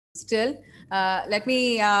Still, let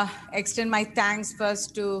me extend my thanks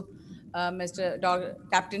first to Mr.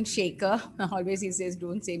 Captain Shaker. Always he says,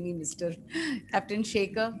 don't say me, Mr. Captain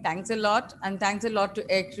Shaker. Thanks a lot. And thanks a lot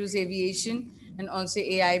to Air Cruise Aviation and also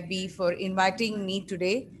AIB for inviting me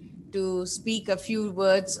today to speak a few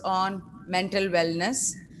words on mental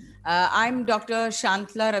wellness. I'm Dr.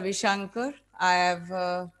 Shanthala Ravishankar. I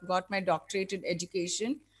have got my doctorate in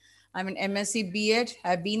education. I'm an MSc B.Ed.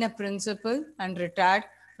 I've been a principal and retired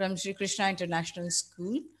from Sri Krishna International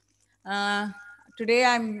School. Uh, Today,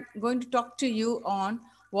 I'm going to talk to you on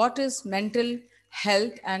what is mental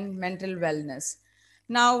health and mental wellness.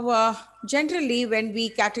 Now, generally, when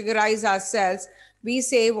we categorize ourselves, we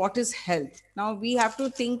say, what is health? Now, we have to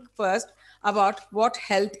think first about what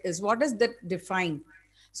health is. What does that define?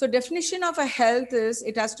 So, definition of a health is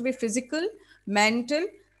it has to be physical, mental,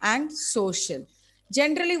 and social.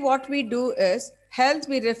 Generally, what we do is health,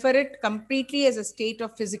 we refer it completely as a state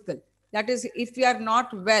of physical. That is, if we are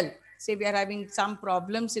not well, say we are having some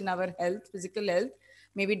problems in our health, physical health,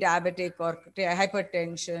 maybe diabetic or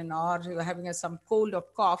hypertension, or you're having some cold or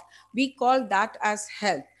cough, we call that as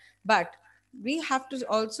health. But we have to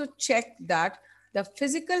also check that the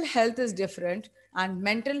physical health is different and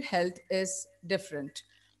mental health is different.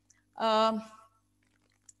 Um,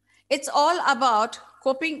 it's all about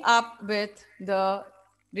coping up with the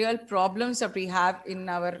real problems that we have in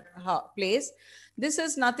our place. This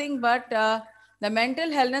is nothing but the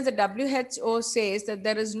mental health. The WHO says that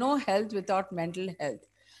there is no health without mental health.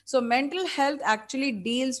 So, mental health actually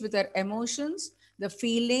deals with our emotions, the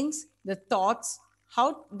feelings, the thoughts,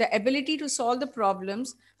 how the ability to solve the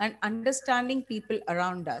problems, and understanding people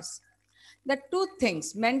around us. The two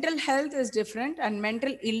things, mental health is different and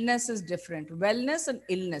mental illness is different. Wellness and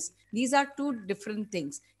illness, these are two different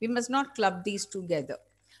things. We must not club these together.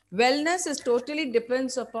 Wellness is totally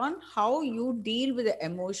depends upon how you deal with the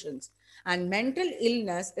emotions, and mental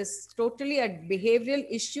illness is totally a behavioral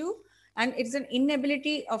issue, and it's an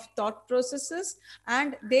inability of thought processes,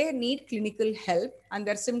 and they need clinical help, and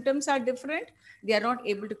their symptoms are different. They are not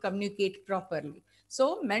able to communicate properly.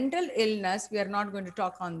 So, mental illness, we are not going to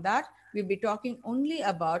talk on that. We'll be talking only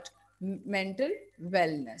about mental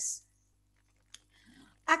wellness.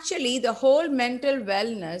 Actually, the whole mental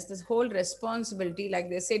wellness, this whole responsibility, like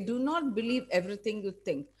they say, do not believe everything you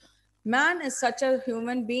think. Man is such a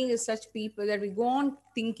human being, is such people that we go on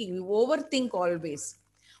thinking, we overthink always.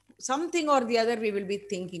 Something or the other we will be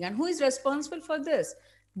thinking. And who is responsible for this?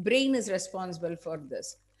 Brain is responsible for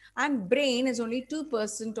this. And brain is only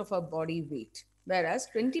 2% of our body weight, whereas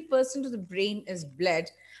 20% of the brain is blood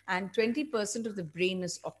and 20% of the brain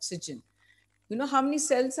is oxygen. You know how many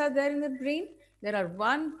cells are there in the brain? There are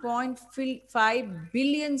 1.5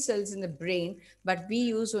 billion cells in the brain, but we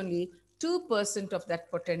use only 2% of that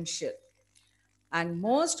potential. And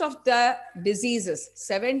most of the diseases,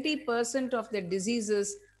 70% of the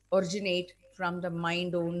diseases originate from the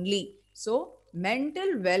mind only. So,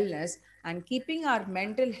 mental wellness and keeping our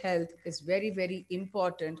mental health is very, very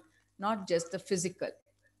important, not just the physical.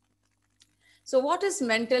 So, what is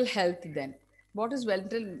mental health then? What is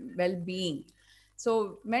mental well being?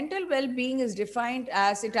 So, mental well being is defined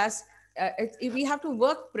as we have to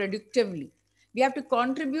work productively. We have to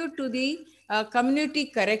contribute to the community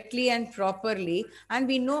correctly and properly, and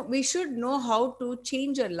we should know how to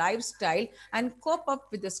change our lifestyle and cope up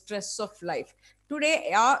with the stress of life.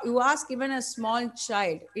 Today, you ask even a small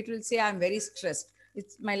child, it will say, "I'm very stressed.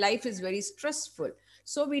 My life is very stressful."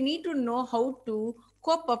 So we need to know how to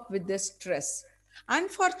cope up with this stress.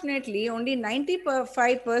 Unfortunately, only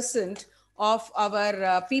 95% of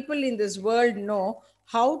our people in this world know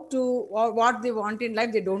how to, or what they want in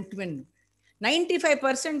life, they don't even know.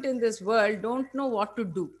 95% in this world don't know what to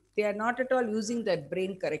do. They are not at all using their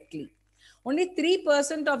brain correctly. Only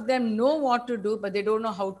 3% of them know what to do, but they don't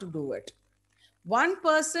know how to do it.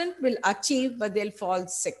 1% will achieve, but they'll fall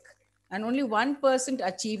sick. And only 1%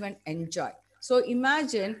 achieve and enjoy. So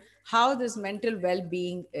imagine how this mental well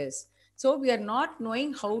being is. So we are not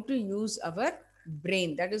knowing how to use our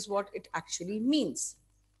brain. That is what it actually means.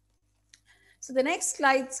 So the next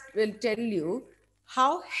slides will tell you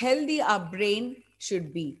how healthy our brain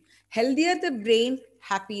should be. Healthier the brain,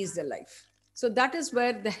 happy is the life. So that is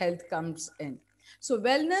where the health comes in. So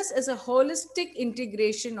wellness is a holistic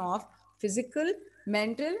integration of physical,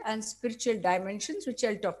 mental, and spiritual dimensions, which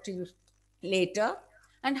I'll talk to you later,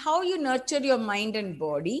 and how you nurture your mind and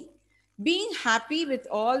body, being happy with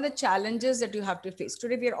all the challenges that you have to face.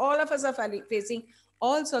 Today, we are all of us are facing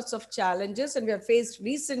all sorts of challenges, and we have faced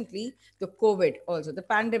recently the COVID also, the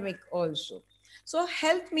pandemic also. So,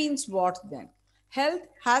 health means what then? Health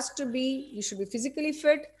has to be, you should be physically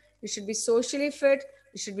fit, you should be socially fit,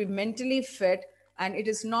 you should be mentally fit, and it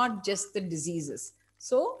is not just the diseases.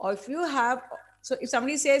 So, or if you have, so if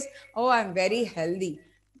somebody says, "Oh, I'm very healthy,"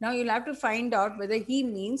 now you'll have to find out whether he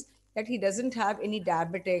means that he doesn't have any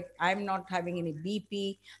diabetic, I'm not having any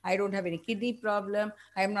BP, I don't have any kidney problem,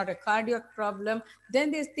 I am not a cardiac problem. Then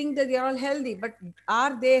they think that they are all healthy. But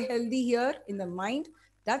are they healthy here in the mind?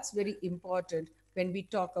 That's very important when we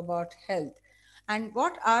talk about health. And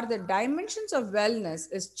what are the dimensions of wellness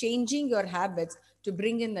is changing your habits to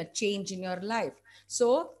bring in a change in your life.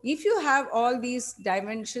 So, if you have all these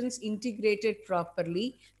dimensions integrated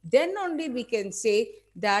properly, then only we can say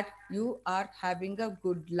that you are having a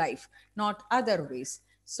good life, not other ways.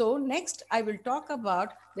 So, next I will talk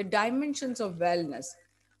about the dimensions of wellness.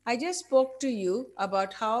 I just spoke to you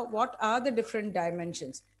about how what are the different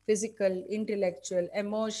dimensions: physical, intellectual,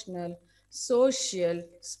 emotional, social,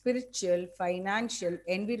 spiritual, financial,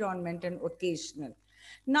 environment, and occasional.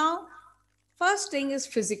 Now, first thing is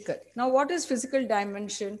physical. Now, what is physical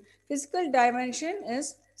dimension? Physical dimension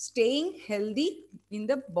is staying healthy in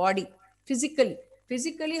the body physically.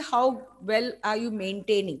 Physically, how well are you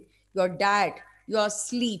maintaining your diet, your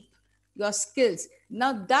sleep, your skills?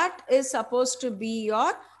 Now, that is supposed to be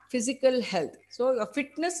your physical health. So, your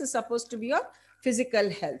fitness is supposed to be your physical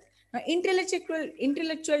health. Now,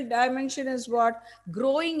 intellectual dimension is what?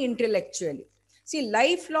 Growing intellectually. See,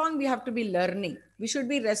 lifelong we have to be learning. We should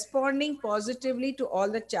be responding positively to all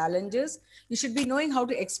the challenges. You should be knowing how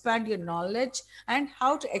to expand your knowledge and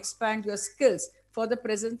how to expand your skills for the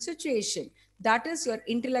present situation. That is your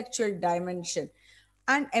intellectual dimension.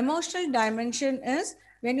 And emotional dimension is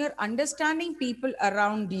when you're understanding people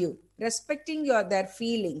around you, respecting their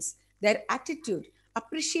feelings, their attitude,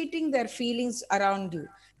 appreciating their feelings around you,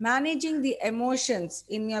 managing the emotions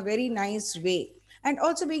in a very nice way, and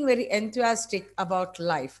also being very enthusiastic about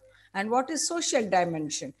life. And what is social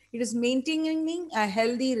dimension? It is maintaining a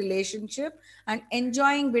healthy relationship and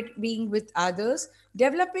enjoying being with others,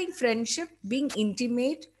 developing friendship, being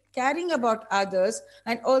intimate, caring about others,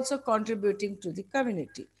 and also contributing to the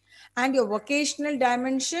community. And your vocational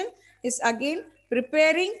dimension is again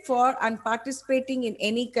preparing for and participating in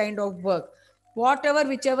any kind of work. Whatever,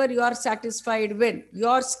 whichever you are satisfied with,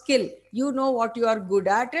 your skill, you know what you are good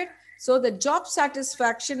at it. So the job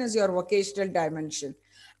satisfaction is your vocational dimension.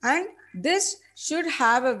 And this should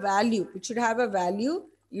have a value. It should have a value.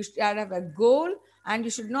 You should have a goal, and you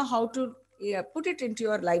should know how to put it into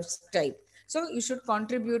your lifestyle. So you should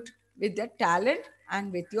contribute with the talent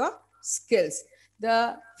and with your skills.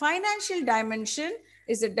 The financial dimension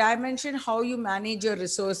is the dimension how you manage your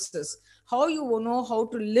resources, how you know how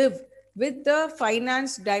to live with the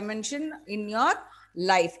finance dimension in your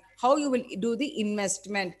life, how you will do the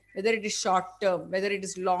investment, whether it is short term, whether it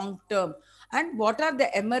is long term, and what are the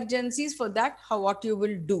emergencies for that, how what you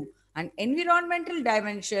will do. And environmental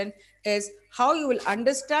dimension is how you will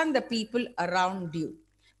understand the people around you.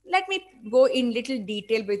 Let me go in little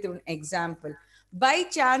detail with an example. By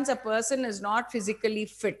chance a person is not physically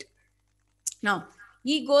fit, now,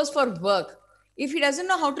 he goes for work. If he doesn't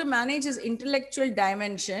know how to manage his intellectual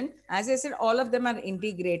dimension, as I said, all of them are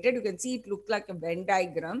integrated. You can see it look like a Venn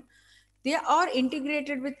diagram. They are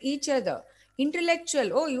integrated with each other.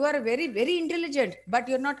 Intellectual, oh, you are very, very intelligent, but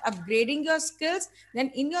you're not upgrading your skills.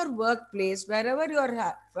 Then in your workplace, wherever you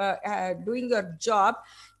are doing your job,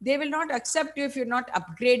 they will not accept you if you're not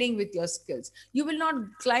upgrading with your skills. You will not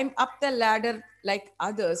climb up the ladder like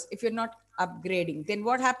others if you're not upgrading. Then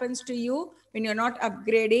what happens to you when you're not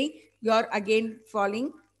upgrading? You're again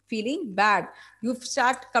falling, feeling bad. You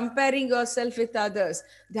start comparing yourself with others.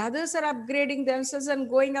 The others are upgrading themselves and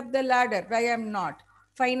going up the ladder. Why I'm not?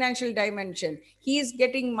 Financial dimension. He is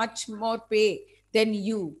getting much more pay than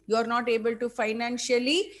you. You're not able to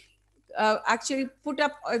financially actually put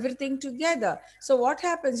up everything together. So what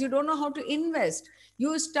happens? You don't know how to invest.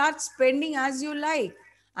 You start spending as you like,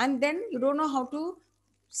 and then you don't know how to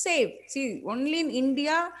save. See, only in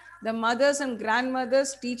India, the mothers and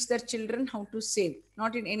grandmothers teach their children how to save,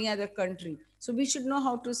 not in any other country. So we should know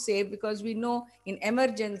how to save, because we know in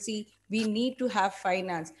emergency we need to have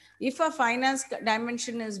finance. If a finance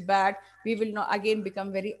dimension is bad, we will not again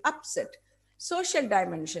become very upset. Social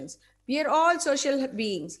dimensions. We are all social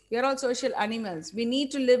beings. We are all social animals. We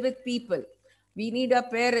need to live with people. We need our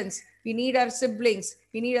parents. We need our siblings.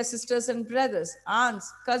 We need our sisters and brothers,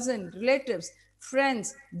 aunts, cousins, relatives,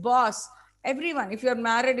 friends, boss, everyone. If you're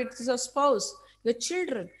married, it's your spouse, your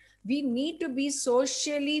children. We need to be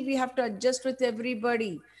socially, we have to adjust with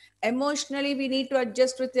everybody. Emotionally, we need to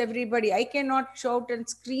adjust with everybody. I cannot shout and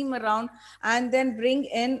scream around and then bring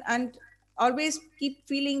in and always keep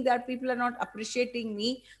feeling that people are not appreciating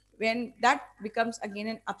me. when that becomes again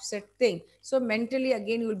an upset thing. So mentally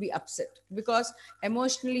again you will be upset, because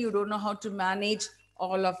emotionally you don't know how to manage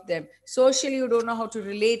all of them, socially you don't know how to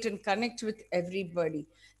relate and connect with everybody,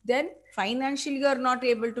 then financially you are not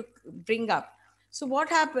able to bring up. So what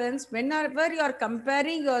happens whenever you are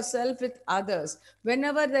comparing yourself with others,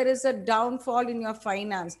 whenever there is a downfall in your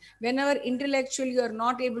finance, whenever intellectually you are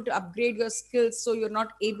not able to upgrade your skills, so you're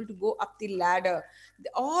not able to go up the ladder,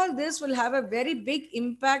 all this will have a very big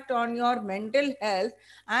impact on your mental health,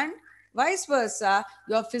 and vice versa,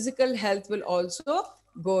 your physical health will also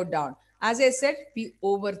go down. As I said, we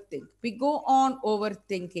overthink, we go on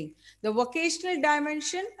overthinking. The vocational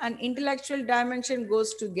dimension and intellectual dimension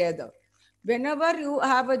goes together. Whenever you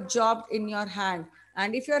have a job in your hand,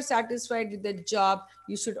 and if you are satisfied with the job,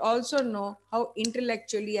 you should also know how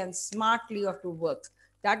intellectually and smartly you have to work.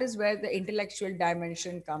 That is where the intellectual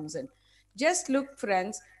dimension comes in. Just look,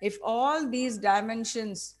 friends, if all these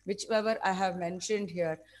dimensions, whichever I have mentioned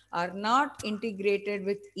here, are not integrated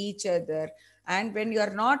with each other, and when you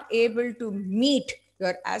are not able to meet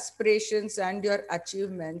your aspirations and your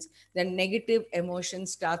achievements, then negative emotion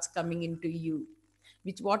starts coming into you.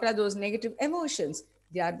 Which, what are those negative emotions?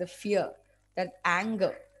 They are the fear, that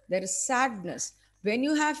anger, there is sadness. When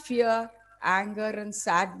you have fear, anger and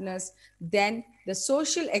sadness, then the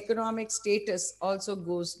social economic status also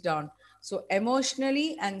goes down. So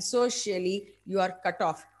emotionally and socially you are cut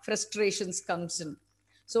off, frustrations comes in.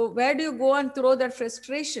 So where do you go and throw that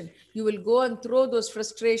frustration? You will go and throw those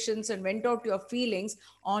frustrations and vent out your feelings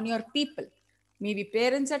on your people. Maybe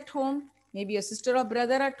parents at home, maybe your sister or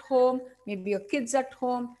brother at home, maybe your kids at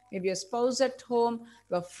home, maybe your spouse at home,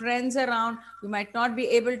 your friends around. You might not be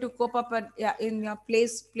able to cope up yeah, in your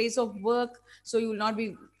place of work, so you will not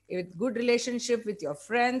be with good relationship with your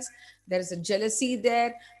friends. There is a jealousy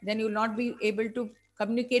there. Then you will not be able to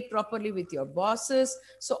communicate properly with your bosses.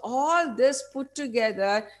 So all this put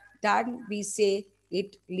together, then we say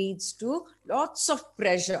it leads to lots of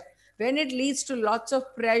pressure. When it leads to lots of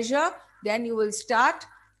pressure, then you will start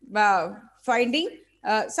finding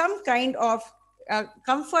some kind of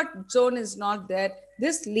comfort zone is not there.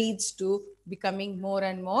 This leads to becoming more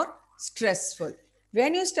and more stressful.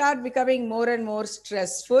 When you start becoming more and more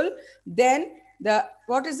stressful, then the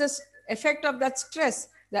what is the effect of that stress?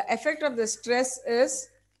 The effect of the stress is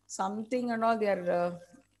something and all. They are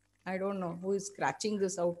I don't know who is scratching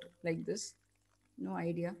this out like this. No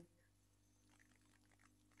idea.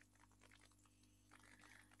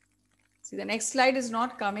 See, the next slide is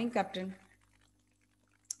not coming, Captain.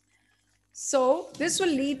 So this will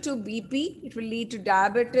lead to BP, it will lead to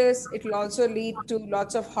diabetes, it will also lead to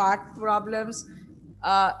lots of heart problems.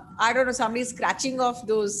 I don't know, somebody is scratching off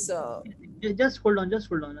those. Just hold on, just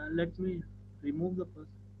hold on. Let me remove the person.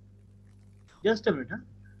 Just a minute, huh?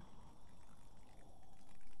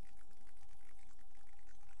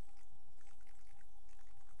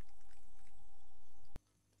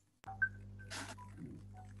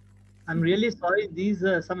 I'm really sorry. These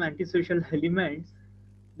some antisocial elements.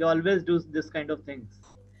 They always do this kind of things.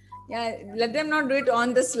 Yeah, let them not do it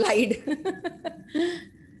on the slide.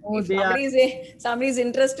 Oh, If they are. somebody is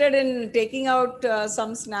interested in taking out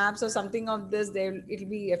some snaps or something of this, it'll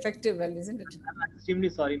be effective, well, isn't it? I'm extremely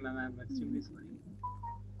sorry, ma'am. I'm extremely sorry.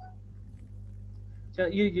 So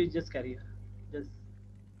you just carry her. Just.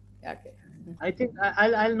 Okay. I think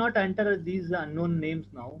I'll not enter these unknown names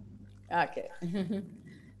now. Okay.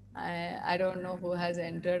 I don't know who has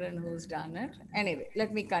entered and who's done it. Anyway,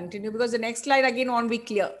 let me continue because the next slide again won't be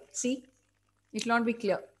clear. See, it will not be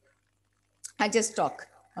clear. I just talk.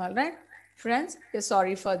 All right. Friends, we're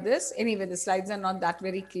sorry for this. Anyway, the slides are not that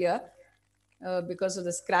very clear because of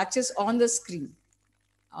the scratches on the screen.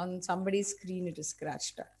 On somebody's screen, it is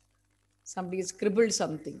scratched up. Somebody has scribbled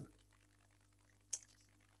something.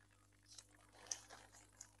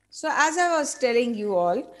 So, as I was telling you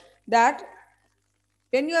all, that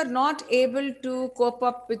when you are not able to cope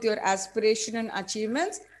up with your aspiration and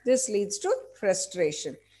achievements, this leads to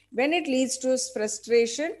frustration. When it leads to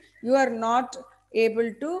frustration, you are not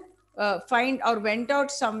able to find or went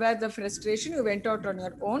out somewhere the frustration, you went out on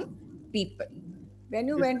your own people. When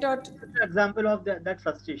you This went out, is an example of that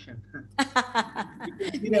frustration. You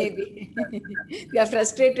can see that. maybe you are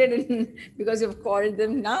frustrated because you've called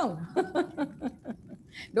them now.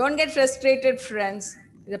 Don't get frustrated, friends.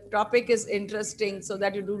 The topic is interesting so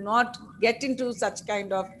that you do not get into such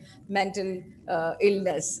kind of mental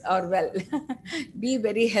illness or, well, be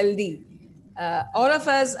very healthy. All of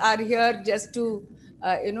us are here just to,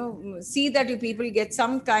 see that you people get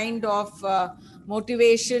some kind of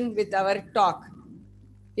motivation with our talk.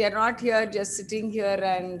 We are not here just sitting here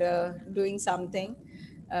and doing something.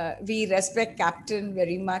 We respect Captain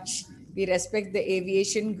very much. We respect the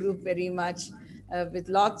aviation group very much. With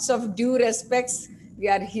lots of due respects, we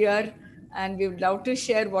are here and we would love to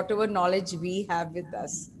share whatever knowledge we have with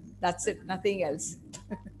us. That's it, nothing else.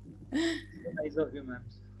 So nice of you,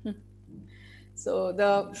 ma'am. So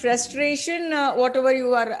the frustration,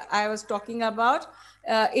 whatever I was talking about,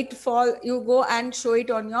 you go and show it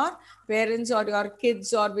on your parents or your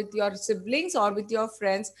kids or with your siblings or with your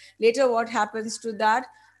friends. Later, what happens to that?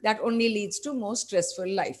 That only leads to more stressful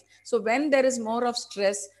life. So when there is more of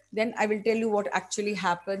stress, then I will tell you what actually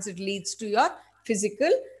happens. It leads to your physical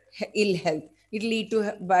ill health. It lead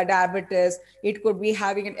to diabetes. It could be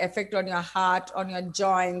having an effect on your heart, on your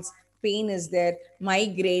joints. Pain is there,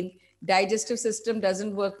 migraine, digestive system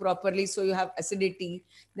doesn't work properly, so you have acidity.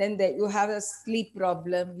 Then you have a sleep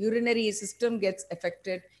problem, urinary system gets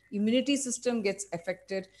affected, immunity system gets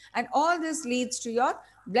affected, and all this leads to your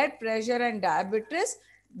blood pressure and diabetes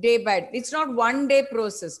day by day. It's not one day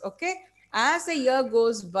process, okay? As the year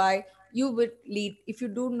goes by, you will lead, if you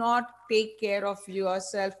do not take care of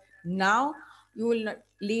yourself now, you will not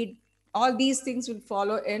lead, all these things will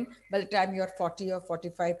follow in by the time you're 40 or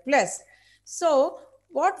 45 plus. So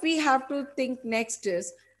what we have to think next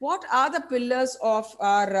is, what are the pillars of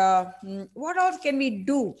our what all can we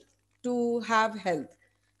do to have health?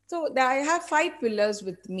 So I have five pillars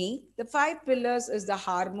with me. The five pillars is the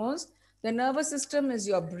hormones. The nervous system is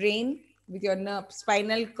your brain with your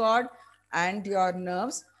spinal cord and your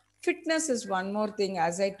nerves. Fitness is one more thing,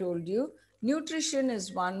 as I told you. Nutrition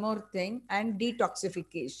is one more thing, and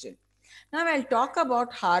detoxification. Now I'll talk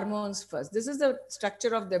about hormones first. This is the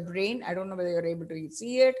structure of the brain. I don't know whether you're able to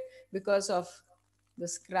see it because of the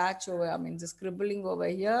scratch over, I mean, the scribbling over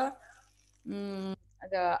here. Mm,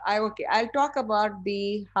 okay, I'll talk about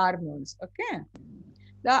the hormones. Okay.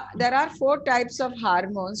 There are four types of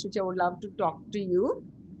hormones which I would love to talk to you.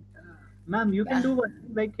 Ma'am, you can Yeah. do one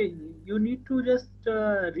thing, like you need to just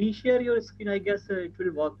reshare your screen. I guess it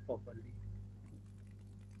will work properly.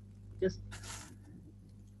 Just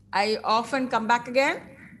I often come back again.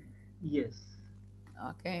 yes.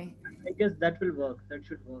 Okay. I guess that will work. That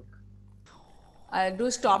should work. I'll do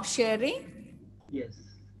stop sharing. Yes.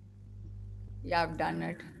 Yeah, I've done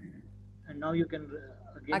it. And now you can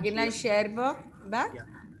again Again, I share. share back. Yeah.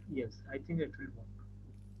 Yes. I think it will work.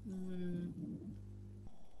 Mm.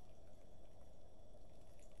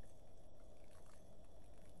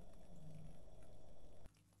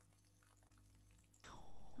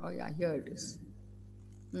 Oh, yeah, here it is.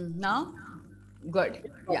 Now, good. It's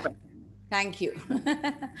Yeah, perfect. thank you.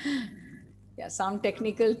 Yeah, some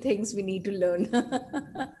technical things we need to learn.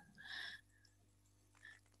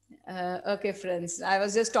 Okay, friends, I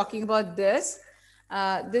was just talking about this.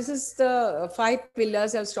 This is the five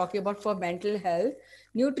pillars I was talking about for mental health: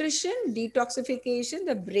 nutrition, detoxification,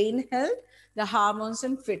 the brain health, the hormones,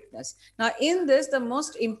 and fitness. Now, in this, the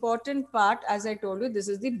most important part, as I told you, this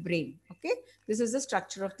is the brain. Okay, this is the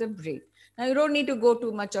structure of the brain. Now, you don't need to go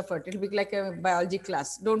too much of it. It'll be like a biology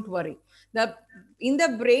class. Don't worry. The In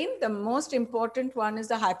the brain, the most important one is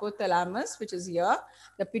the hypothalamus, which is here,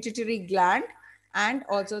 the pituitary gland, and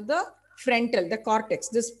also the frontal, the cortex,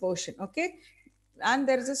 this portion. Okay. And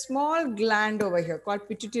there is a small gland over here called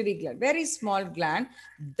pituitary gland, very small gland,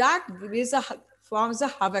 that is a forms a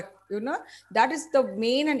havoc, that is the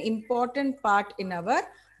main and important part in our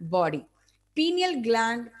body. Pineal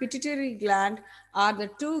gland, pituitary gland are the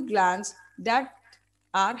two glands that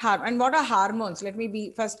are and what are hormones? Let me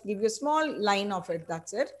be first give you a small line of it.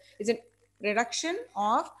 That's it. It's a reduction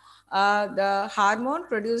of the hormone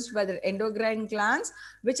produced by the endocrine glands,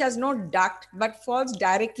 which has no duct but falls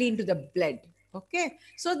directly into the blood. Okay,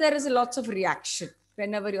 so there is a lots of reaction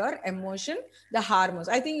whenever your emotion, the hormones.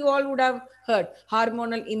 I think you all would have heard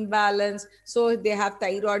hormonal imbalance. So they have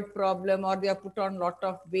thyroid problem or they are put on lot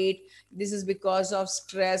of weight. This is because of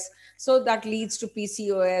stress. So that leads to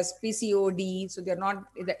PCOS, PCOD. So they're not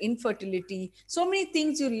the infertility. So many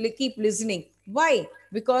things you keep listening. Why?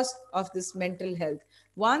 Because of this mental health.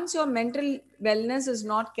 Once your mental wellness is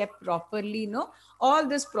not kept properly, all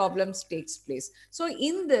these problems takes place. So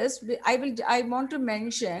in this, I want to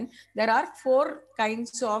mention there are four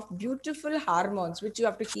kinds of beautiful hormones which you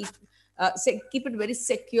have to keep it very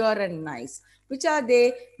secure and nice. Which are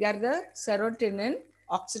they? They are the serotonin,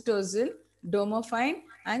 oxytocin, dopamine,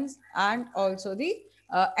 and also the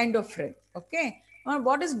endorphin. Okay. Now,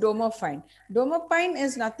 what is dopamine? Dopamine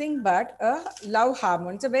is nothing but a love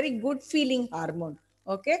hormone. It's a very good feeling hormone.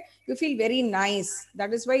 Okay, you feel very nice.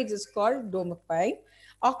 That is why it is called dopamine.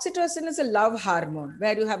 Oxytocin is a love hormone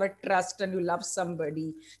where you have a trust and you love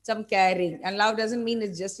somebody, some caring. And love doesn't mean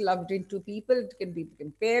it's just love between two people. It can be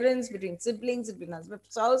between parents, between siblings, between husband,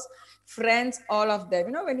 spouse, friends, all of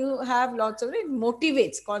them. When you have lots of it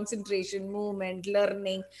motivates concentration, movement,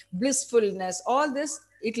 learning, blissfulness, all this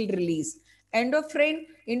it will release. Endorphin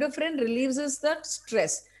relieves us that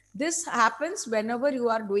stress. This happens whenever you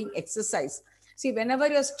are doing exercise. See, whenever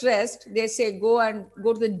you're stressed, they say go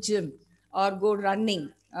to the gym or go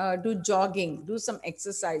running, do jogging, do some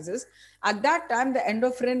exercises. At that time, the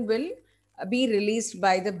endorphin will be released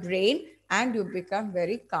by the brain and you become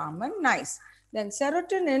very calm and nice. Then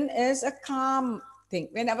serotonin is a calm thing.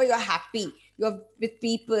 Whenever you're happy, you're with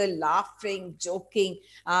people, laughing, joking,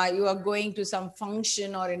 you are going to some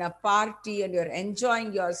function or in a party and you're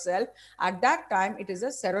enjoying yourself, at that time, it is a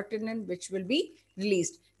serotonin which will be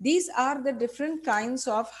released. These are the different kinds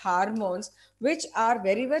of hormones which are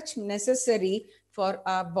very much necessary for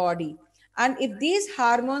our body. And if these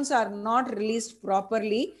hormones are not released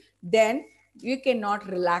properly, then we cannot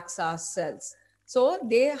relax ourselves. So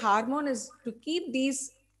the hormone is to keep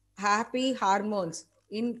these happy hormones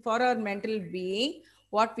in for our mental being.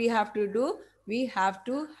 What we have to do, we have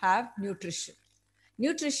to have nutrition.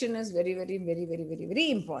 Nutrition is very, very, very, very, very, very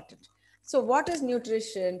important. So what is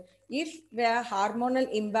nutrition? If where hormonal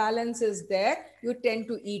imbalance is there, you tend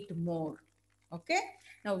to eat more. Okay.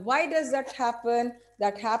 Now why does that happen?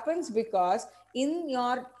 That happens because in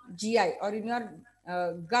your GI or in your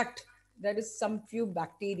gut, there is some few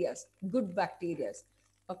bacteria, good bacteria.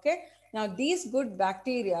 Okay. Now these good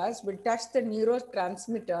bacteria will touch the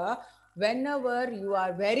neurotransmitter whenever you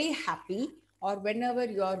are very happy or whenever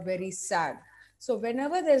you are very sad. So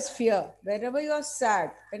whenever there's fear, whenever you're sad,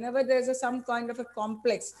 whenever there's some kind of a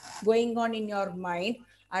complex going on in your mind,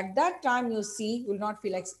 at that time you see, you will not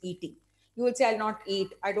feel like eating. You will say, I'll not eat.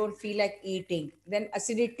 I don't feel like eating. Then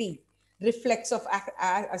acidity, reflex of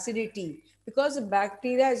acidity, because the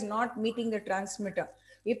bacteria is not meeting the transmitter.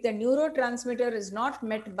 If the neurotransmitter is not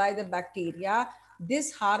met by the bacteria,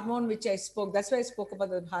 this hormone which I spoke, that's why I spoke about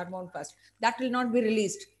the hormone first, that will not be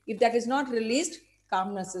released. If that is not released,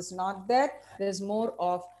 calmness is not there. There's more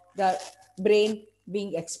of the brain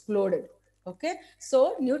being exploded. Okay,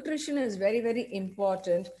 so nutrition is very, very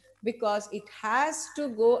important because it has to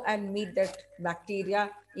go and meet that bacteria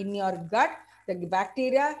in your gut. The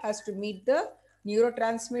bacteria has to meet the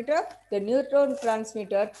neurotransmitter. The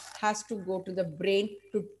neurotransmitter has to go to the brain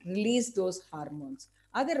to release those hormones.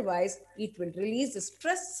 Otherwise, it will release the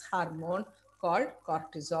stress hormone called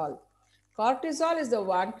cortisol. Cortisol is the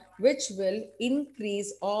one which will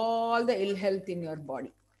increase all the ill health in your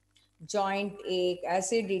body. Joint ache,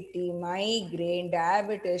 acidity, migraine,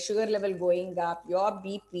 diabetes, sugar level going up, your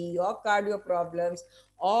BP, your cardio problems,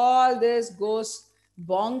 all this goes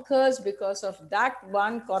bonkers because of that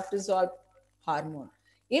one cortisol hormone.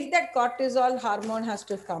 If that cortisol hormone has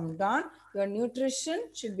to come down, your nutrition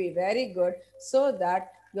should be very good so that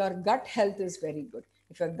your gut health is very good.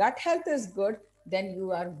 If your gut health is good, then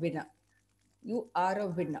you are winner. You are a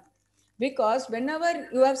winner. Because whenever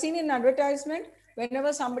you have seen in advertisement,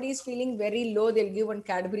 whenever somebody is feeling very low, they'll give one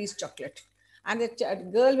Cadbury's chocolate. And the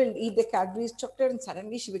girl will eat the Cadbury's chocolate and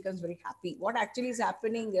suddenly she becomes very happy. What actually is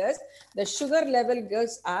happening is the sugar level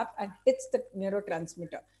goes up and hits the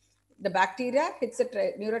neurotransmitter. The bacteria hits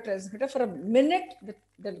the neurotransmitter. For a minute,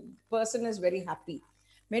 the person is very happy.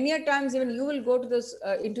 Many a times, even you will go to this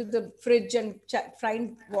into the fridge and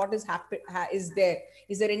find what is is there.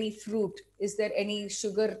 Is there any fruit? Is there any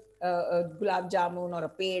sugar, gulab jamun or a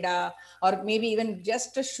peda, or maybe even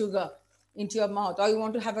just a sugar into your mouth, or you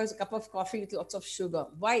want to have a cup of coffee with lots of sugar?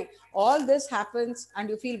 Why? All this happens, and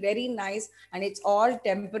you feel very nice, and it's all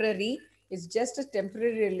temporary. It's just a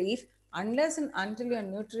temporary relief. Unless and until your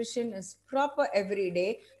nutrition is proper every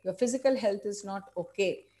day, your physical health is not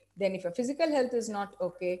okay. Then if your physical health is not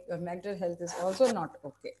okay, your mental health is also not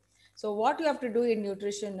okay. So what you have to do in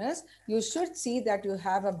nutrition is you should see that you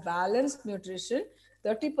have a balanced nutrition.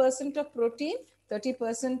 30% of protein,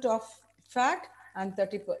 30% of fat, and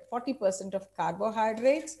 40% of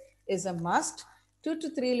carbohydrates is a must. 2 to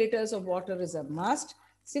 3 liters of water is a must.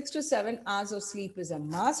 6 to 7 hours of sleep is a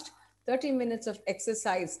must. 30 minutes of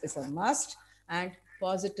exercise is a must. And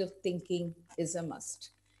positive thinking is a must.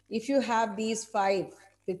 If you have these five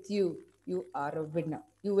with you, you are a winner.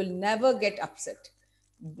 You will never get upset.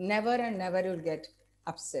 Never and never you'll get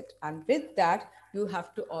upset. And with that, you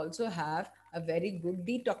have to also have a very good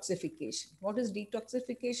detoxification. What is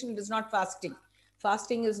detoxification? It is not fasting.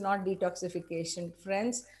 Fasting is not detoxification.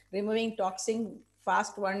 Friends, removing toxin,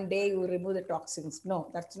 fast one day, you remove the toxins.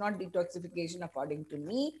 No, that's not detoxification according to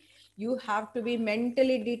me. You have to be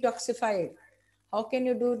mentally detoxified. How can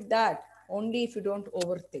you do that? Only if you don't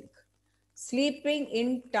overthink. Sleeping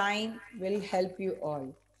in time will help you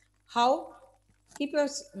all. How? Keep your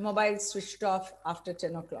mobile switched off after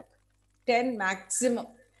 10 o'clock. 10 maximum,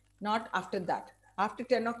 not after that. After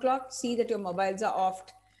 10 o'clock, see that your mobiles are off,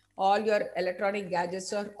 all your electronic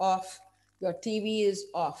gadgets are off, your TV is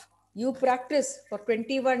off. You practice for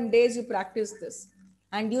 21 days, you practice this,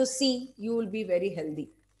 and you see you will be very healthy.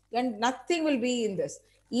 And nothing will be in this.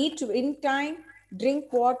 Eat in time,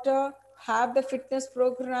 drink water, have the fitness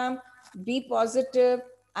program, be positive,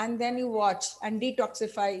 and then you watch and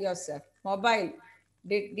detoxify yourself. Mobile,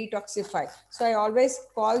 detoxify. So I always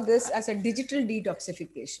call this as a digital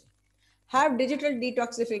detoxification. Have digital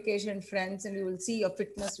detoxification, friends, and you will see your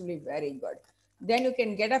fitness will be very good. Then you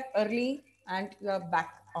can get up early and you're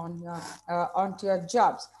back on your onto your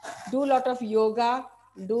jobs. Do a lot of yoga,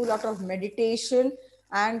 do a lot of meditation,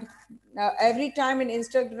 and every time in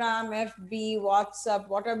Instagram, FB, WhatsApp,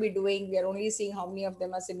 what are we doing? We are only seeing how many of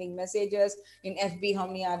them are sending messages. In FB, how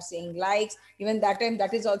many are saying likes. Even that time,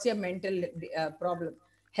 that is also a mental problem,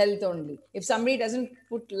 health only. If somebody doesn't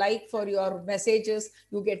put like for your messages,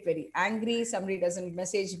 you get very angry. Somebody doesn't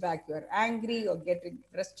message back, you're angry or getting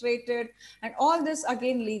frustrated. And all this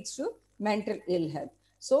again leads to mental ill health.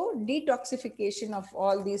 So detoxification of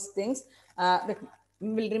all these things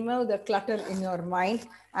will remove the clutter in your mind.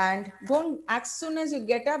 And don't, as soon as you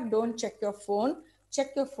get up, don't check your phone.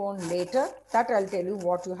 Check your phone later. That I'll tell you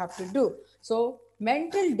what you have to do. So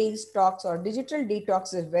mental detox or digital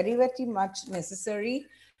detox is very, very much necessary.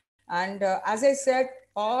 And as I said,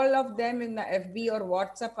 all of them in the FB or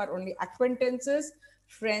WhatsApp are only acquaintances.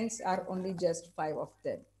 Friends are only just five of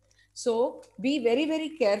them. So be very,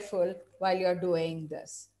 very careful while you're doing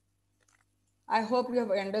this. I hope you have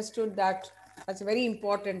understood that. That's a very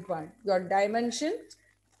important one. Your dimensions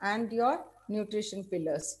and your nutrition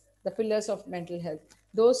pillars, the pillars of mental health.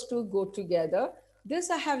 Those two go together. This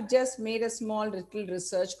I have just made a small little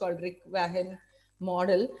research called Rick Vahan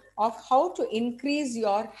model of how to increase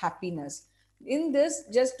your happiness. In this,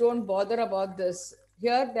 just don't bother about this.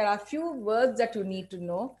 Here, there are few words that you need to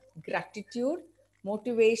know: gratitude,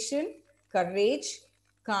 motivation, courage,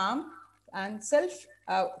 calm, and self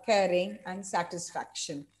caring and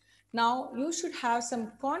satisfaction. Now, you should have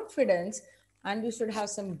some confidence and you should have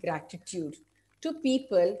some gratitude to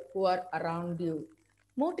people who are around you.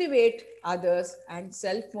 Motivate others and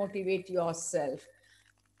self motivate yourself.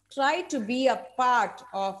 Try to be a part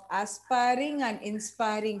of aspiring and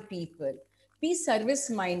inspiring people. Be service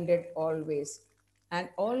minded always, and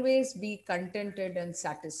always be contented and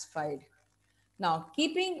satisfied. Now,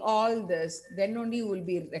 keeping all this, then only you will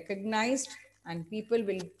be recognized and people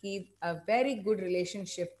will keep a very good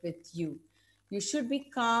relationship with you. You should be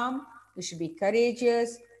calm, you should be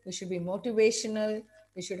courageous, you should be motivational,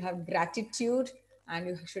 you should have gratitude, and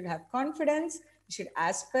you should have confidence. You should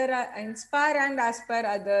aspire, inspire and aspire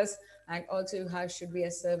others, and also you have, should be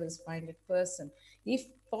a service-minded person. If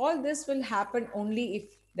all this will happen only if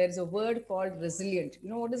there is a word called resilient.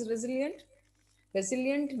 You know what is resilient?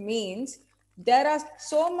 Resilient means there are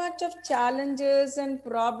so much of challenges and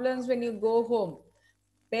problems when you go home.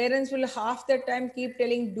 Parents will half the time keep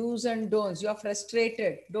telling do's and don'ts. You're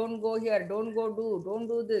frustrated. Don't go here. Don't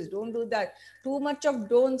do this. Don't do that. Too much of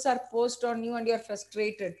don'ts are posed on you and you're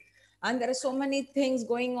frustrated. And there are so many things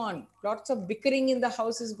going on. Lots of bickering in the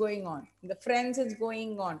house is going on. The friends is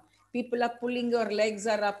going on. People are pulling your legs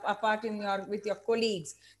are up apart in your with your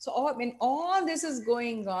colleagues. So when all this is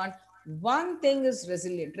going on, one thing is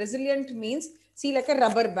resilient. Resilient means, see, like a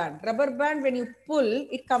rubber band. Rubber band, when you pull,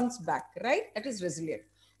 it comes back, right? That is resilient.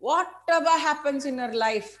 Whatever happens in your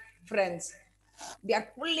life, friends, they are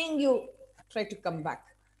pulling you, try to come back.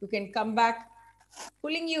 You can come back,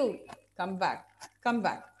 pulling you, come back, come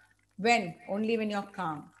back. When? Only when you're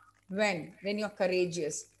calm. When you're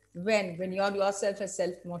courageous. When you're yourself a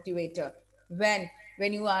self-motivator. When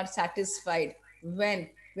you are satisfied. When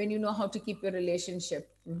you know how to keep your relationship.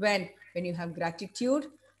 When you have gratitude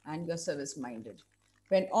and you're service-minded.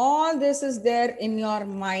 When all this is there in your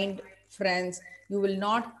mind, friends, you will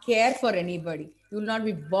not care for anybody. You will not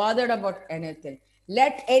be bothered about anything.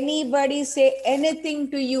 Let anybody say anything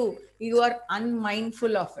to you. You are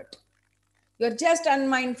unmindful of it. You're just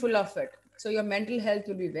unmindful of it. So your mental health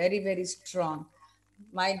will be very, very strong.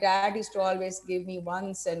 My dad used to always give me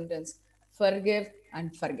one sentence: forgive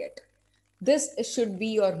and forget. This should be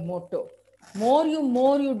your motto. More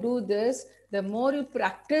you do this, the more you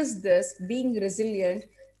practice this, being resilient,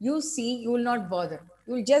 you see, you will not bother.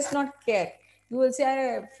 You will just not care. You will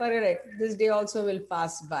say, forget it. This day also will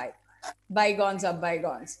pass by. Bygones are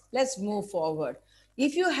bygones. Let's move forward.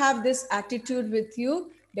 If you have this attitude with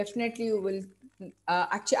you, definitely you will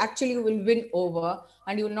actually you will win over,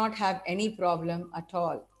 and you will not have any problem at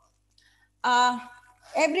all. uh,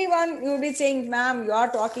 Everyone you will be saying, ma'am, you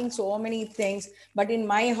are talking so many things, but in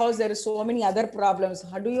my house there is so many other problems.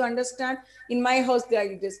 How do you understand? In my house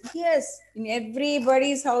there it is. Yes, in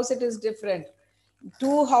everybody's house it is different.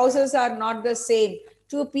 Two houses are not the same,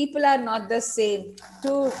 two people are not the same,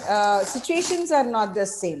 two situations are not the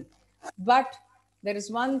same. But there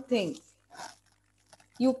is one thing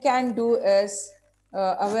you can do is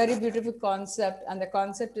a very beautiful concept, and the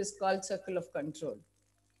concept is called circle of control.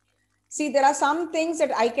 See, there are some things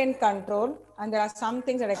that I can control, and there are some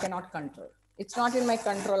things that I cannot control. It's not in my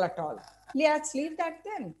control at all. Let's leave that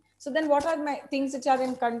then. So, then what are my things which are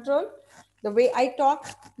in control? The way I talk,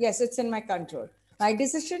 yes, it's in my control. My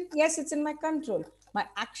decision, yes, it's in my control. My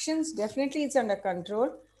actions, definitely, it's under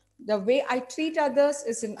control. The way I treat others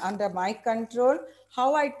is under my control.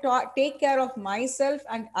 How I take care of myself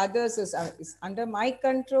and others is under my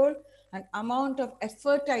control. And amount of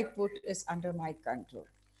effort I put is under my control.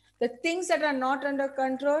 The things that are not under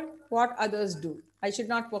control, what others do. I should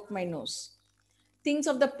not poke my nose. Things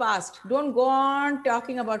of the past, don't go on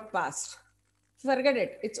talking about past. Forget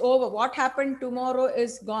it. It's over. What happened tomorrow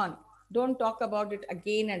is gone. Don't talk about it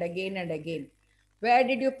again and again and again. Where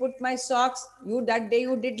did you put my socks? You, that day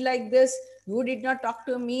you did like this. You did not talk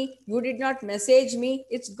to me. You did not message me.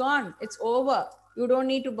 It's gone. It's over. You don't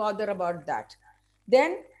need to bother about that.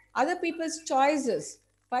 Then other people's choices.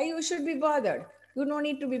 Why you should be bothered? You don't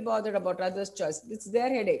need to be bothered about others' choice. It's their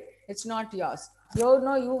headache. It's not yours. You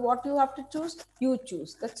know you what you have to choose. You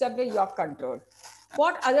choose. That's under your control.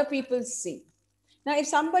 What other people see. Now, if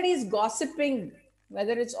somebody is gossiping,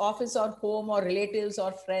 whether it's office or home or relatives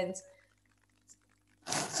or friends,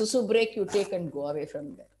 so break you take and go away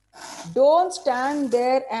from there. Don't stand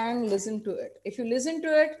there and listen to it. If you listen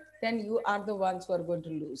to it, then you are the ones who are going to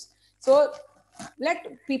lose. So let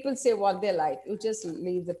people say what they like. You just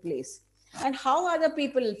leave the place. And how other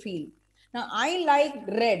people feel. Now, I like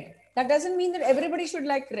red. That doesn't mean that everybody should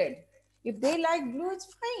like red. If they like blue, it's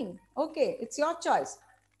fine. Okay, it's your choice.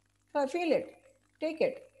 Feel it. Take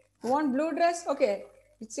it. You want blue dress? Okay,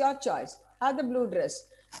 it's your choice. Have the blue dress.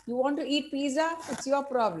 You want to eat pizza? It's your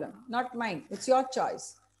problem, not mine. It's your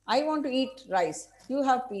choice. I want to eat rice. You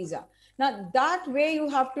have pizza. Now that way you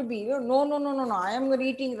have to be. No, no, no, no, no. I am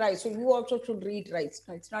eating rice, so you also should eat rice.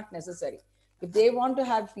 No, it's not necessary. If they want to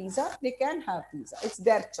have pizza, they can have pizza. It's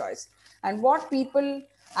their choice. And what people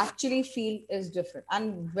actually feel is different.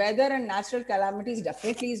 And weather and natural calamities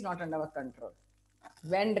definitely is not under our control.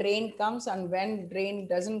 When rain comes and when rain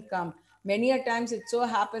doesn't come, many a times it so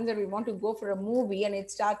happens that we want to go for a movie and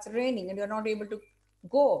it starts raining and you're not able to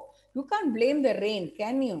go. You can't blame the rain,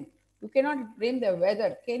 can you? You cannot blame the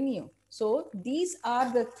weather, can you? So these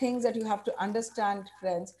are the things that you have to understand,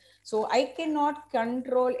 friends. So I cannot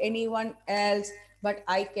control anyone else, but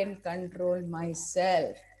I can control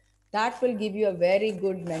myself. That will give you a very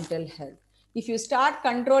good mental health. If you start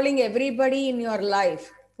controlling everybody in your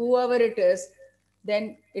life, whoever it is,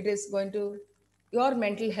 then it is going to, your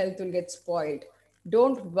mental health will get spoiled.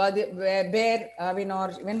 Don't or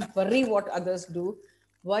even worry what others do.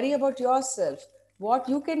 Worry about yourself. What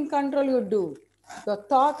you can control, you do. Your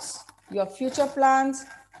thoughts, your future plans,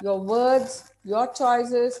 your words, your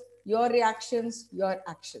choices, your reactions, your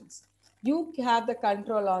actions. You have the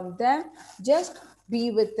control on them. Just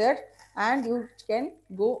be with it, and you can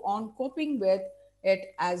go on coping with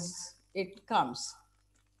it as it comes.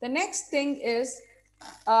 The next thing is,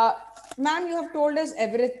 uh, ma'am, you have told us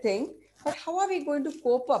everything, but how are we going to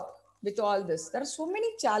cope up with all this? There are so many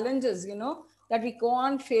challenges, that we go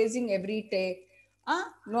on facing every day.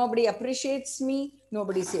 Nobody appreciates me.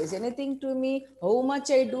 Nobody says anything to me. How much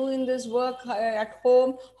I do in this work at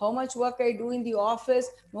home, how much work I do in the office.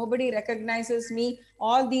 Nobody recognizes me.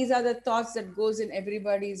 All these are the thoughts that goes in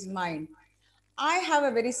everybody's mind. I have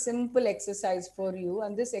a very simple exercise for you,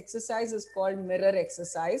 and this exercise is called mirror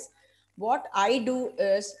exercise. What I do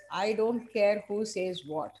is, I don't care who says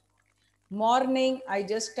what. Morning, I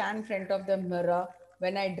just stand in front of the mirror.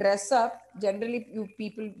 When I dress up, generally you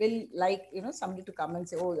people will like, somebody to come and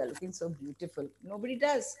say, oh, you're looking so beautiful. Nobody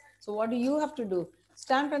does. So what do you have to do?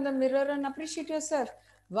 Stand on the mirror and appreciate yourself.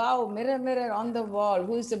 Wow, mirror, mirror on the wall,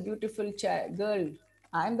 who is the beautiful girl?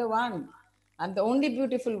 I'm the one. I'm the only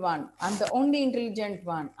beautiful one. I'm the only intelligent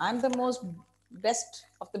one. I'm the most best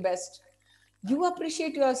of the best. You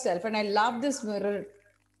appreciate yourself. And I love this mirror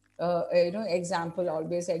example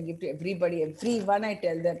always I give to everybody, everyone. I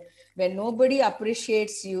tell them, when nobody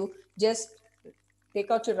appreciates you, just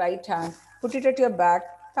take out your right hand, put it at your back,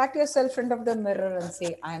 pat yourself in front of the mirror and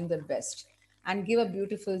say, I am the best. and give a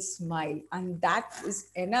beautiful smile. And that is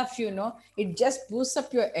enough, it just boosts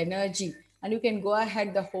up your energy and you can go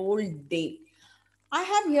ahead the whole day. I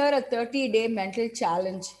have here a 30-day mental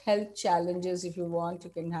challenge, health challenges. If you want, you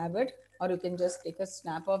can have it, or you can just take a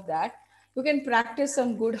snap of that. You can practice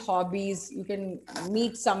some good hobbies. You can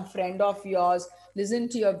meet some friend of yours, listen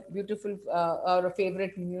to your beautiful or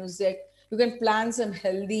favorite music. You can plan some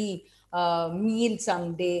healthy meal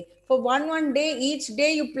someday. For one day, each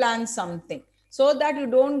day you plan something so that you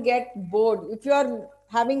don't get bored. If you are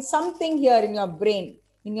having something here in your brain,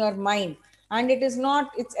 in your mind, and it is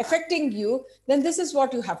not, it's affecting you, then this is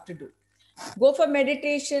what you have to do. Go for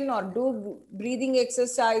meditation or do breathing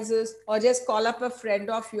exercises, or just call up a friend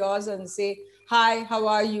of yours and say, hi, how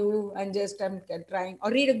are you? And just I'm trying,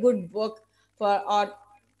 or read a good book, or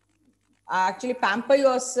actually pamper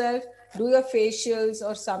yourself, do your facials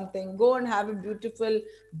or something, go and have a beautiful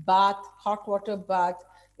bath, hot water bath.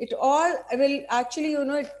 It all will actually,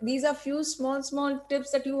 these are few small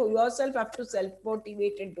tips that you yourself have to self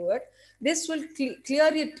motivate and do it. This will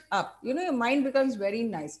clear it up, your mind becomes very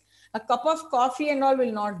nice. A cup of coffee and all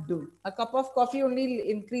will not do. A cup of coffee only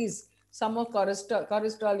increase some of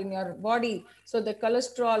cholesterol in your body, so the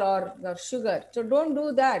cholesterol or the sugar, so don't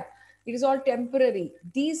do that. It is all temporary.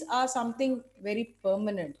 These are something very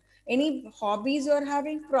permanent. Any hobbies you're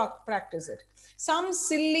having, practice it. Some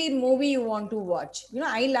silly movie you want to watch.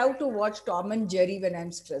 I love to watch Tom and Jerry when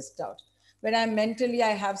I'm stressed out. When I'm mentally,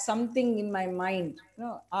 I have something in my mind.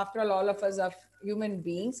 After all of us are human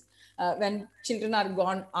beings. When children are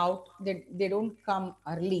gone out, they don't come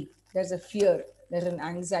early. There's a fear, there's an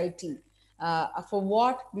anxiety. For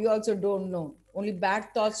what, we also don't know. Only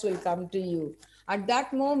bad thoughts will come to you. At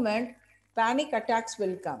that moment, panic attacks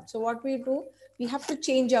will come. So what we do, we have to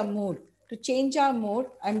change our mood. To change our mood,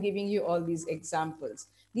 I'm giving you all these examples.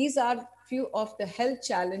 These are few of the health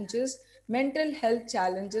challenges, mental health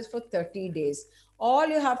challenges for 30 days. All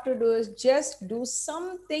you have to do is just do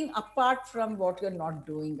something apart from what you're not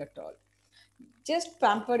doing at all. Just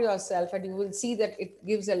pamper yourself and you will see that it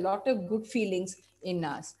gives a lot of good feelings in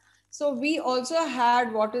us. So we also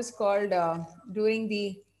had what is called during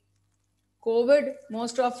the COVID,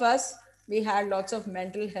 most of us, we had lots of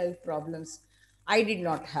mental health problems. I did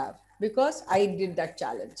not have, because I did that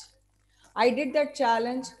challenge. I did that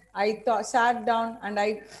challenge. I sat down and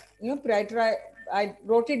I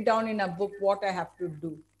wrote it down in a book what I have to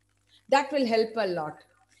do. That will help a lot.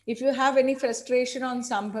 If you have any frustration on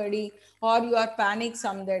somebody, or you are panic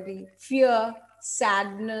somebody, fear,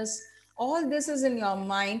 sadness, all this is in your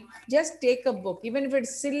mind, just take a book. Even if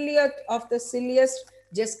it's silliest of the silliest,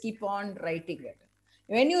 just keep on writing it.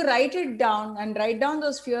 When you write it down and write down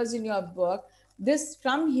those fears in your book, this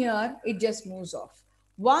from here it just moves off.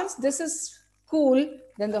 Once this is cool,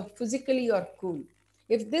 then the physically you're cool.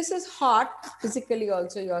 If this is hot, physically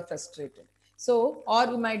also you're frustrated. So, or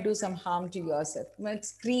you might do some harm to yourself. You might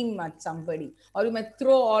scream at somebody, or you might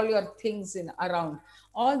throw all your things in around.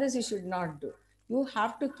 All this you should not do. You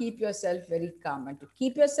have to keep yourself very calm. And to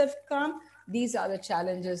keep yourself calm, these are the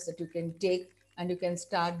challenges that you can take and you can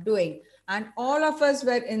start doing. And all of us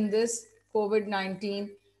were in this COVID-19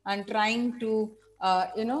 and trying to,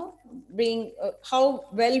 bring how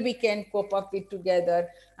well we can cope up with together.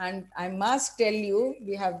 And I must tell you,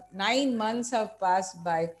 we have 9 months have passed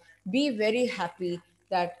by. Be very happy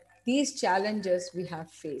that these challenges we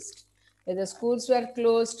have faced. The schools were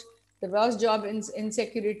closed, there was job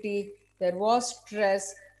insecurity, there was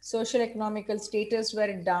stress, social economical status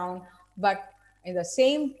were down, but in the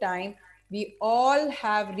same time, we all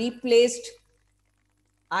have replaced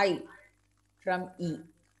I from E,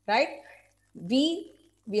 right? We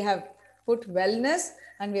we have put wellness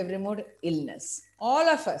and we have removed illness. All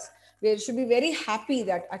of us, we should be very happy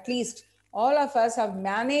that at least all of us have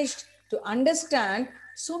managed to understand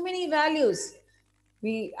so many values.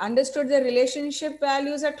 We understood the relationship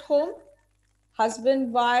values at home,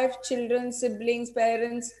 husband, wife, children, siblings,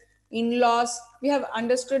 parents, in laws. We have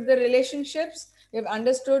understood the relationships. We have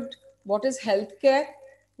understood what is healthcare.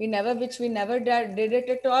 Which we never did it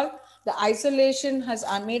at all. The isolation has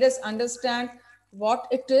made us understand what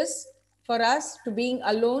it is for us to being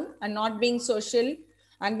alone and not being social.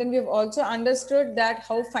 And then we've also understood that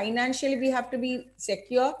how financially we have to be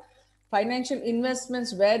secure, financial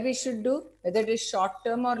investments where we should do, whether it is short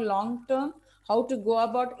term or long term, how to go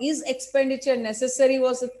about, is expenditure necessary,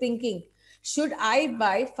 was the thinking. Should I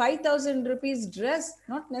buy 5,000 rupees dress?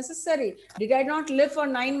 Not necessary. Did I not live for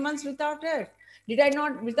 9 months without it? Did I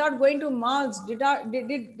not, without going to malls,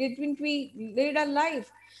 didn't we lead a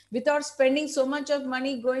life? Without spending so much of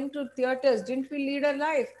money going to theaters, didn't we lead a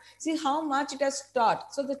life? See how much it has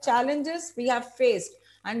taught. So the challenges we have faced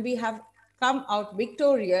and we have come out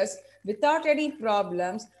victorious without any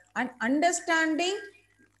problems and understanding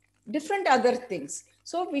different other things.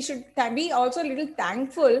 So we should be also a little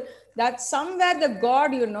thankful that somewhere the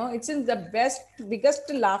God, it's in the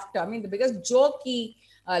biggest laughter. I mean, the biggest joke he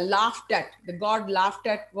laughed at, the God laughed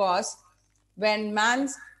at was when man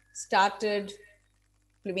started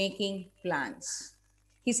making plans.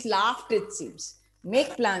 He's laughed, it seems.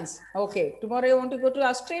 Make plans. Okay, tomorrow you want to go to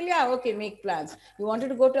Australia? Okay, make plans. You wanted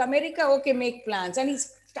to go to America? Okay, make plans. And he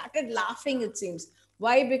started laughing, it seems.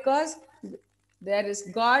 Why? Because there is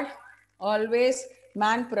God always,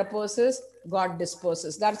 man proposes, God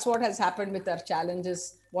disposes. That's what has happened with our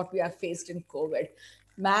challenges, what we have faced in COVID.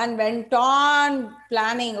 Man went on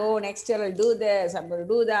planning, oh, next year I'll do this, I'm going to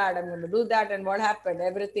do that, I'm going to do that. And what happened?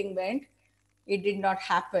 Everything went, it did not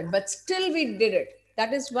happen, but still we did it.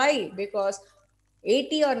 That is why, because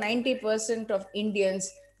 80 or 90% of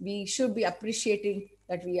Indians, we should be appreciating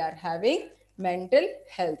that we are having mental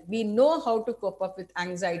health. We know how to cope up with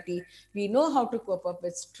anxiety, we know how to cope up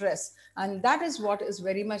with stress, and that is what is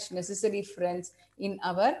very much necessary, friends, in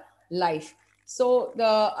our life. So the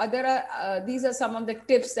other these are some of the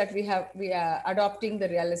tips that we are adopting the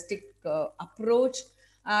realistic approach.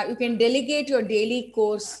 You can delegate your daily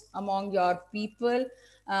course among your people.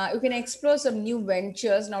 You can explore some new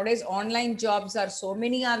ventures. Nowadays, online jobs are so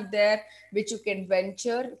many are there which you can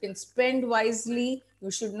venture. You can spend wisely. You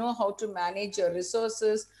should know how to manage your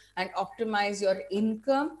resources and optimize your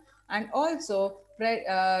income. And also,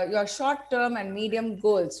 your short term and medium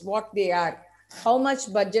goals, what they are, how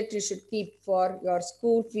much budget you should keep for your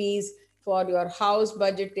school fees, for your house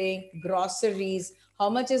budgeting, groceries, how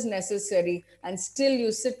much is necessary, and still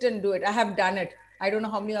you sit and do it. I have done it. I don't know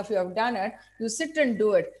how many of you have done it. You sit and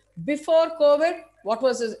do it. Before COVID, what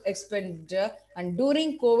was his expenditure? And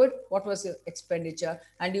during COVID, what was your expenditure?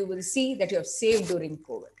 And you will see that you have saved during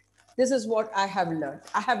COVID. This is what I have learned.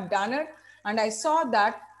 I have done it, and I saw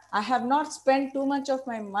that I have not spent too much of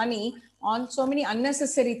my money on so many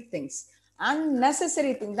unnecessary things.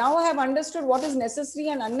 Unnecessary things. Now I have understood what is necessary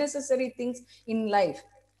and unnecessary things in life.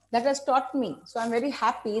 That has taught me. So I'm very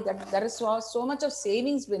happy that there is so much of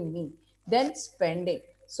savings with me than spending.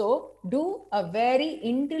 So do a very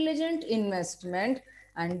intelligent investment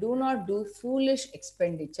and do not do foolish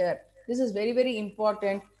expenditure. This is very, very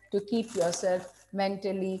important to keep yourself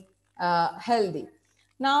mentally healthy.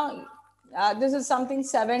 Now, this is something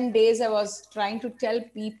 7 days I was trying to tell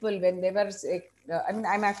people when they were sick. I mean,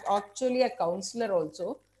 I'm actually a counselor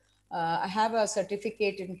also. I have a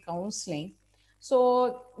certificate in counseling.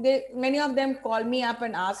 So many of them call me up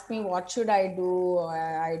and ask me, what should I do?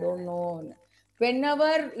 I don't know.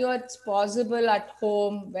 Whenever it's possible at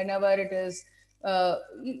home, whenever it is,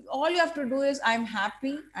 all you have to do is, I'm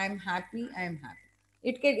happy, I'm happy, I'm happy.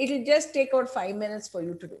 It'll just take about 5 minutes for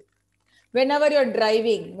you to do. Whenever you're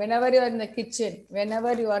driving, whenever you're in the kitchen,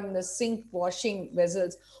 whenever you are in the sink washing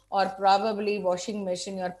vessels, or probably washing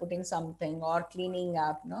machine, you're putting something or cleaning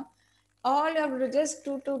up, no? All you have to do just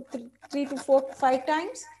three to four, 5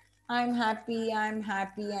 times. I'm happy, I'm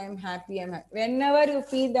happy, I'm happy, I'm happy. Whenever you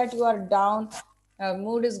feel that you are down,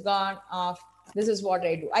 mood is gone off, this is what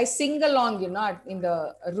I do. I sing along, in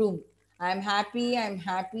the room. I'm happy, I'm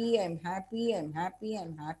happy, I'm happy, I'm happy,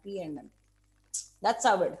 I'm happy, and that's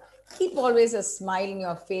how it. Keep always a smile in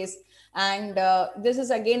your face. And this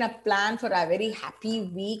is again a plan for a very happy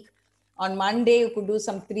week. On Monday, you could do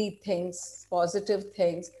some three things, positive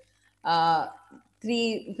things. Uh,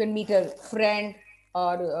 Three, you can meet a friend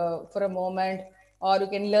or for a moment, or you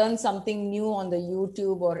can learn something new on the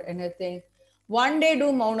YouTube or anything. One day,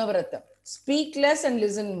 do Mauna Vratam. Speak less and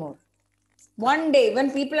listen more. One day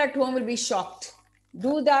when people at home will be shocked,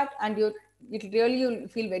 do that, and you'll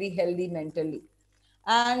feel very healthy mentally.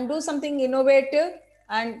 And do something innovative,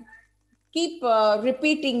 and keep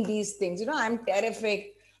repeating these things. I'm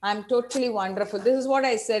terrific, I'm totally wonderful. This is what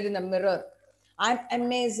I said in the mirror. I'm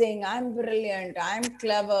amazing, I'm brilliant, I'm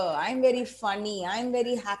clever, I'm very funny, I'm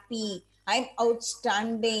very happy, I'm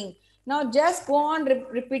outstanding. Now just go on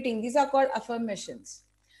repeating. These are called affirmations.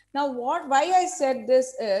 Now, why I said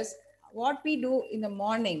this is, what we do in the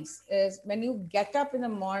mornings is, when you get up in the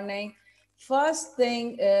morning, first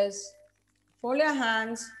thing is, fold your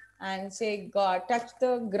hands and say, God, touch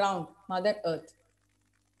the ground, Mother Earth.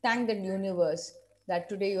 Thank the universe that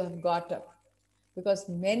today you have got up, because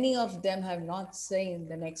many of them have not seen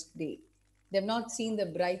the next day. They've not seen the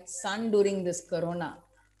bright sun during this corona,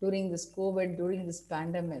 during this COVID, during this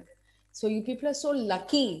pandemic. So you people are so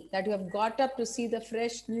lucky that you have got up to see the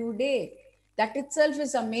fresh new day. That itself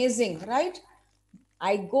is amazing, right?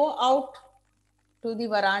 I go out to the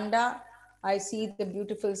veranda, I see the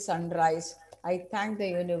beautiful sunrise. I thank the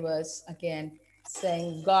universe again,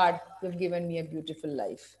 saying, God, you've given me a beautiful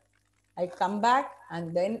life. I come back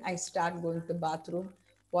and then I start going to the bathroom,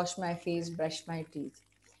 wash my face, brush my teeth.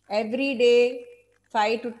 Every day,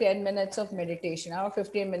 5 to 10 minutes of meditation, or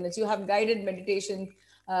 15 minutes. You have guided meditation,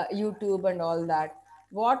 YouTube, and all that.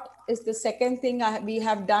 What is the second thing we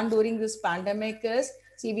have done during this pandemic is,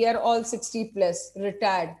 see, we are all 60 plus,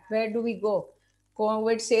 retired. Where do we go?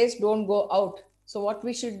 COVID says don't go out. So what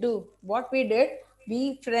we should do? What we did,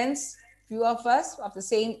 we friends, few of us of the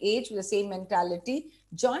same age with the same mentality,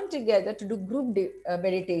 joined together to do group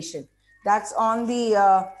meditation. That's on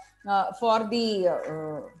the for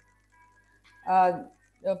the uh,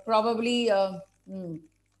 probably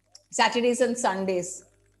Saturdays and Sundays.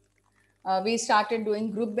 We started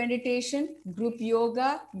doing group meditation, group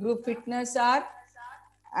yoga, group fitness art,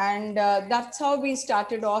 and that's how we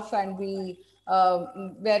started off, and we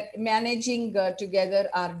were managing together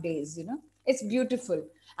our days. It's beautiful.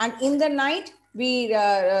 And in the night we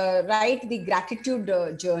write the gratitude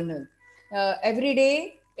journal. Every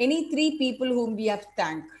day, any three people whom we have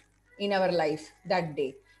thanked in our life that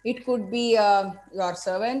day. It could be your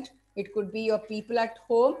servant, it could be your people at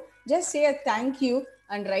home. Just say a thank you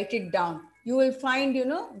and write it down. You will find,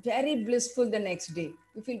 very blissful the next day.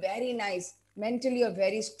 You feel very nice. Mentally, you're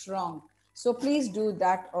very strong. So please do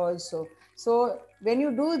that also. So when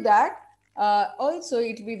you do that, also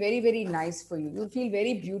it will be very, very nice for you. You'll feel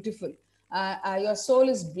very beautiful. Your soul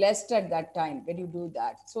is blessed at that time when you do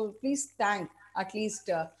that. So please thank at least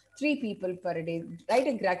three people per day. Write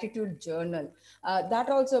a gratitude journal. That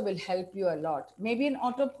also will help you a lot. Maybe an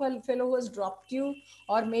auto fellow who has dropped you,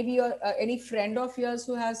 or maybe any friend of yours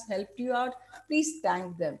who has helped you out. Please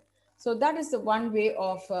thank them. So that is the one way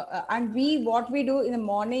of, and what we do in the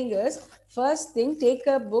morning is, first thing, take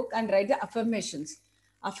a book and write the affirmations.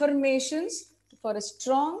 Affirmations for a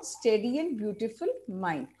strong, steady, and beautiful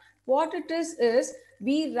mind. What it is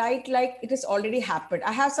we write like it has already happened.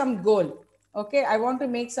 I have some goal. Okay, I want to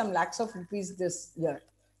make some lakhs of rupees this year.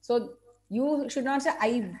 So you should not say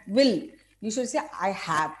I will. You should say I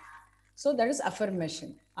have. So that is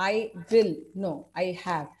affirmation. I will. No, I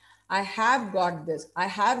have. I have got this. I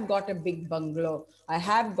have got a big bungalow. I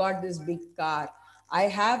have got this big car. I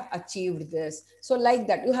have achieved this. So, like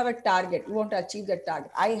that, you have a target. You want to achieve the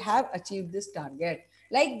target. I have achieved this target.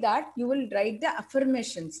 Like that, you will write the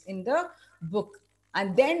affirmations in the book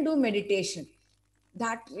and then do meditation.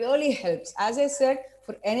 That really helps. As I said,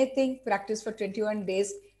 for anything, practice for 21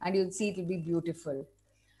 days and you'll see it will be beautiful.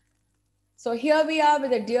 So here we are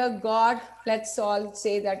with a dear God. Let's all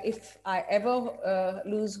say that if I ever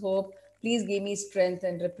lose hope, please give me strength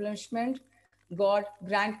and replenishment. God,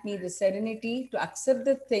 grant me the serenity to accept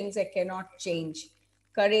the things I cannot change,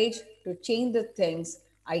 courage to change the things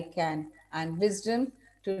I can, and wisdom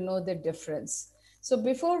to know the difference. So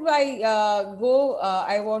before I go,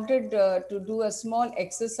 I wanted to do a small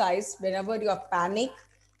exercise whenever you are panic.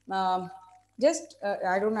 Um, just,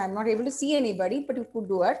 I don't know, I'm not able to see anybody, but you could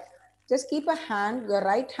do it. Just keep a hand, your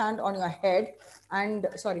right hand on your head, and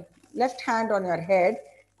sorry, left hand on your head,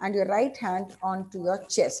 and your right hand onto your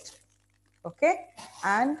chest. Okay?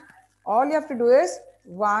 And all you have to do is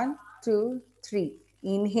 1, 2, 3.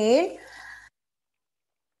 Inhale,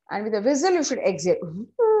 and with a whistle, you should exhale.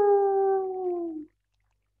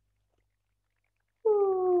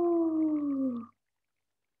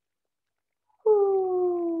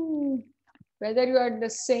 Whether you are in the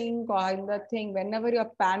sink or in the thing, whenever you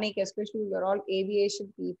are panic, especially you're all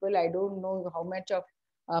aviation people, I don't know how much of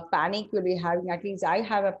panic you'll be having. At least I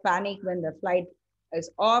have a panic when the flight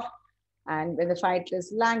is off and when the flight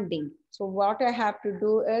is landing. So what I have to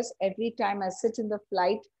do is, every time I sit in the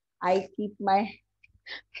flight, I keep my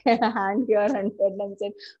hand here and head and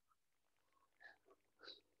say,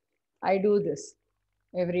 I do this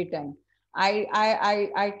every time.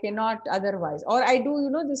 I cannot otherwise. Or I do,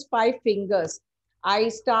 this 5 fingers. I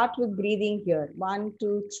start with breathing here. 1,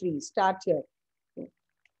 2, 3. Start here.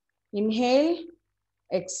 Inhale,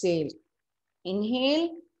 exhale. Inhale,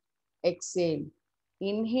 exhale.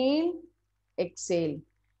 Inhale, exhale.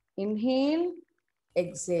 Inhale,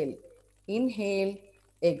 exhale. Inhale,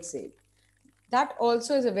 exhale. That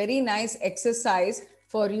also is a very nice exercise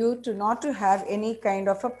for you to not to have any kind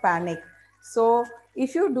of a panic. So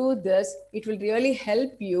if you do this, it will really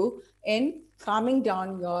help you in calming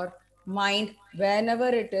down your mind whenever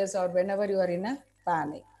it is or whenever you are in a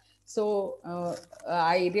panic. So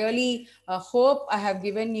I really hope I have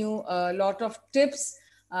given you a lot of tips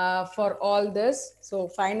for all this. So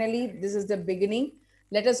finally, this is the beginning.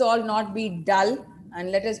 Let us all not be dull, and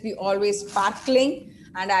let us be always sparkling.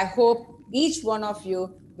 And I hope each one of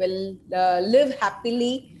you will live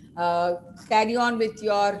happily Uh, Carry on with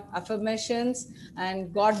your affirmations,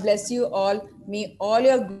 and God bless you all. May all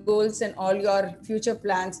your goals and all your future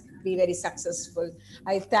plans be very successful.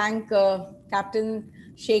 I thank Captain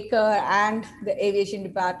Shaker and the aviation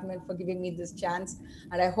department for giving me this chance,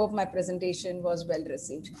 and I hope my presentation was well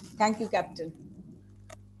received. Thank you, Captain.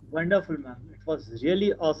 Wonderful, ma'am. It was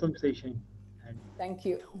really awesome session, and Thank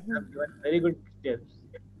you. you have given very good tips.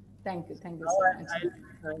 Thank you. So Thank you now so much.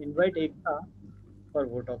 I'll invite Ekta for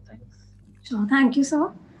vote of thanks. So thank you,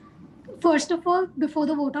 sir. First of all, before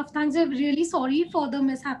the vote of thanks, I'm really sorry for the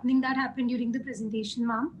mishappening that happened during the presentation,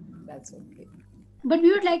 ma'am. That's okay. But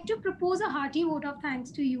we would like to propose a hearty vote of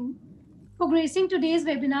thanks to you for gracing today's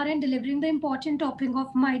webinar and delivering the important topic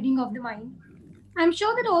of minding of the mind. I'm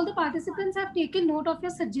sure that all the participants have taken note of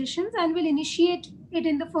your suggestions and will initiate it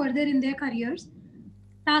in the further in their careers.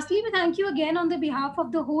 Lastly, we thank you again on the behalf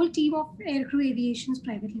of the whole team of Aircrew Aviations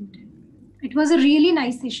Private Limited. It was a really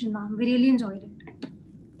nice session, ma'am. We really enjoyed it.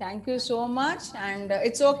 Thank you so much. And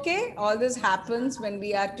it's okay. All this happens when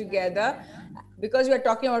we are together. Because we are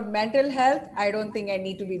talking about mental health, I don't think I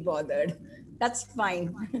need to be bothered. That's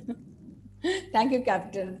fine. Thank you,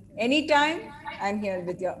 Captain. Anytime, I'm here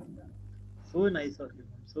with you. So nice of you,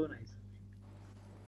 ma'am. So nice.